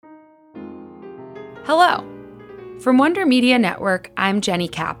Hello! From Wonder Media Network, I'm Jenny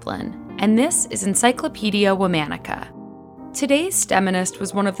Kaplan, and this is Encyclopedia Womanica. Today's STEMinist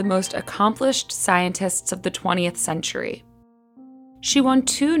was one of the most accomplished scientists of the 20th century. She won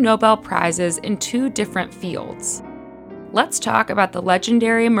 2 Nobel Prizes in 2 different fields. Let's talk about the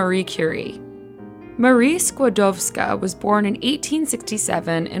legendary Marie Curie. Marie Skłodowska was born in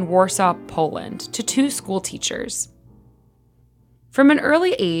 1867 in Warsaw, Poland, to 2 schoolteachers. From an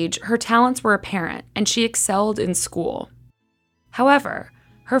early age, her talents were apparent, and she excelled in school. However,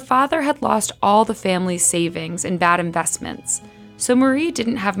 her father had lost all the family's savings in bad investments, so Marie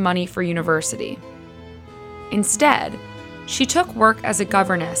didn't have money for university. Instead, she took work as a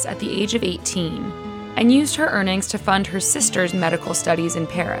governess at the age of 18 and used her earnings to fund her sister's medical studies in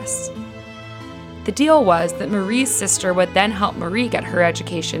Paris. The deal was that Marie's sister would then help Marie get her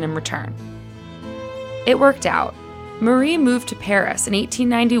education in return. It worked out. Marie moved to Paris in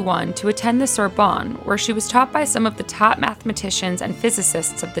 1891 to attend the Sorbonne, where she was taught by some of the top mathematicians and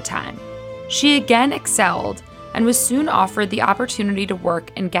physicists of the time. She again excelled and was soon offered the opportunity to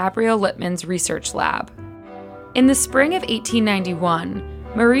work in Gabriel Lippmann's research lab. In the spring of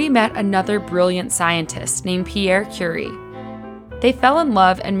 1891, Marie met another brilliant scientist named Pierre Curie. They fell in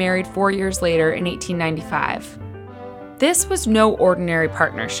love and married 4 years later in 1895. This was no ordinary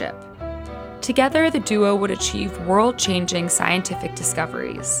partnership. Together, the duo would achieve world-changing scientific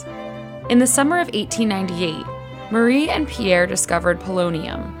discoveries. In the summer of 1898, Marie and Pierre discovered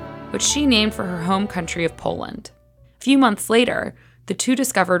polonium, which she named for her home country of Poland. A few months later, the two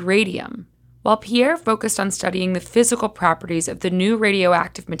discovered radium. While Pierre focused on studying the physical properties of the new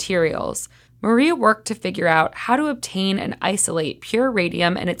radioactive materials, Marie worked to figure out how to obtain and isolate pure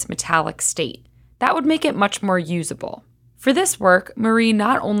radium in its metallic state. That would make it much more usable. For this work, Marie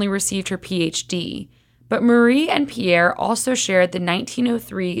not only received her PhD, but Marie and Pierre also shared the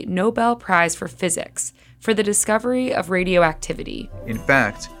 1903 Nobel Prize for Physics for the discovery of radioactivity. In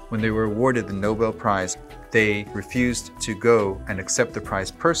fact, when they were awarded the Nobel Prize, they refused to go and accept the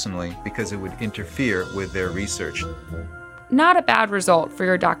prize personally because it would interfere with their research. Not a bad result for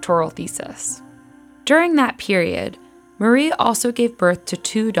your doctoral thesis. During that period, Marie also gave birth to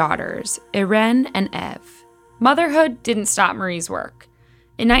 2 daughters, Irene and Eve. Motherhood didn't stop Marie's work.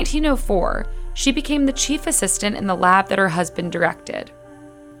 In 1904, she became the chief assistant in the lab that her husband directed.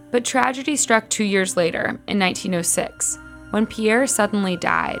 But tragedy struck 2 years later, in 1906, when Pierre suddenly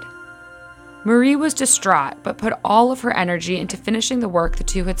died. Marie was distraught, but put all of her energy into finishing the work the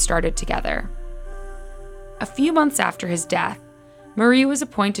two had started together. A few months after his death, Marie was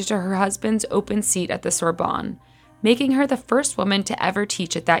appointed to her husband's open seat at the Sorbonne, making her the first woman to ever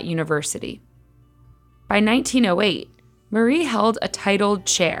teach at that university. By 1908, Marie held a titled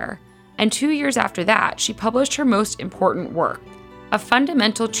chair, and 2 years after that, she published her most important work, a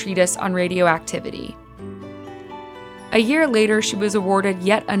fundamental treatise on radioactivity. A year later, she was awarded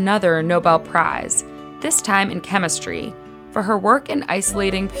yet another Nobel Prize, this time in chemistry, for her work in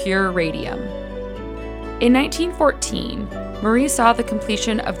isolating pure radium. In 1914, Marie saw the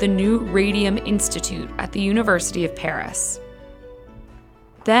completion of the new Radium Institute at the University of Paris.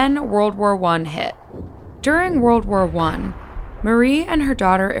 Then World War I hit. During World War I, Marie and her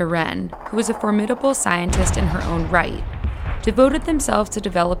daughter Irene, who was a formidable scientist in her own right, devoted themselves to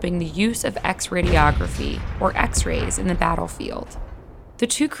developing the use of X-radiography, or X-rays, in the battlefield. The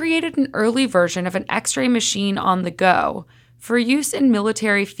two created an early version of an X-ray machine on the go for use in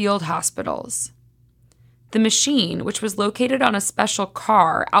military field hospitals. The machine, which was located on a special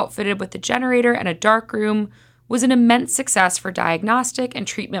car outfitted with a generator and a darkroom, was an immense success for diagnostic and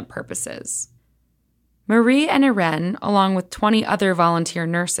treatment purposes. Marie and Irene, along with 20 other volunteer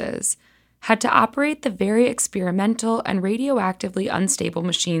nurses, had to operate the very experimental and radioactively unstable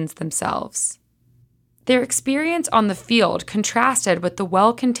machines themselves. Their experience on the field contrasted with the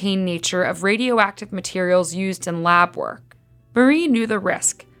well-contained nature of radioactive materials used in lab work. Marie knew the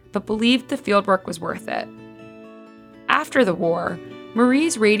risk, but believed the fieldwork was worth it. After the war,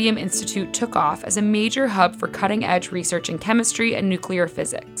 Marie's Radium Institute took off as a major hub for cutting-edge research in chemistry and nuclear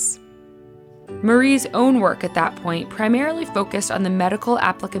physics. Marie's own work at that point primarily focused on the medical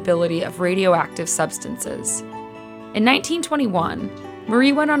applicability of radioactive substances. In 1921,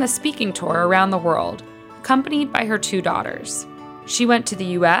 Marie went on a speaking tour around the world, accompanied by her 2 daughters. She went to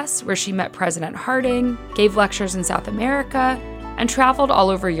the US, where she met President Harding, gave lectures in South America, and traveled all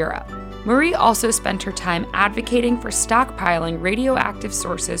over Europe. Marie also spent her time advocating for stockpiling radioactive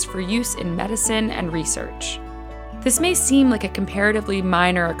sources for use in medicine and research. This may seem like a comparatively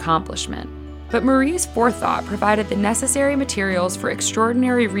minor accomplishment, but Marie's forethought provided the necessary materials for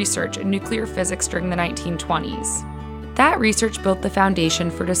extraordinary research in nuclear physics during the 1920s. That research built the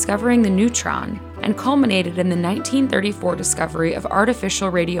foundation for discovering the neutron and culminated in the 1934 discovery of artificial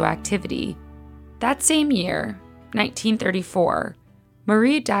radioactivity. That same year, 1934,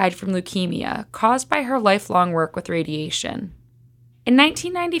 Marie died from leukemia caused by her lifelong work with radiation. In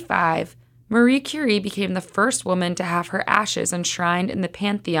 1995, Marie Curie became the first woman to have her ashes enshrined in the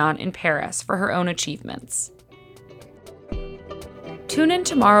Pantheon in Paris for her own achievements. Tune in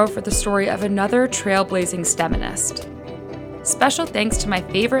tomorrow for the story of another trailblazing STEMinist. Special thanks to my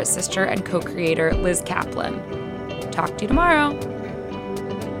favorite sister and co-creator, Liz Kaplan. Talk to you tomorrow.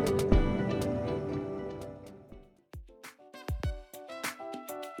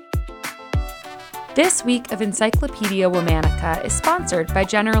 This week of Encyclopedia Womanica is sponsored by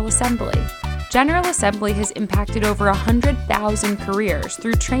General Assembly. General Assembly has impacted over 100,000 careers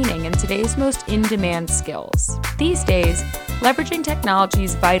through training in today's most in-demand skills. These days, leveraging technology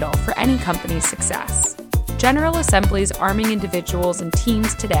is vital for any company's success. General Assembly is arming individuals and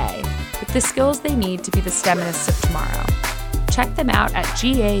teams today with the skills they need to be the STEMinists of tomorrow. Check them out at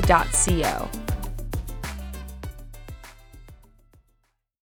ga.co.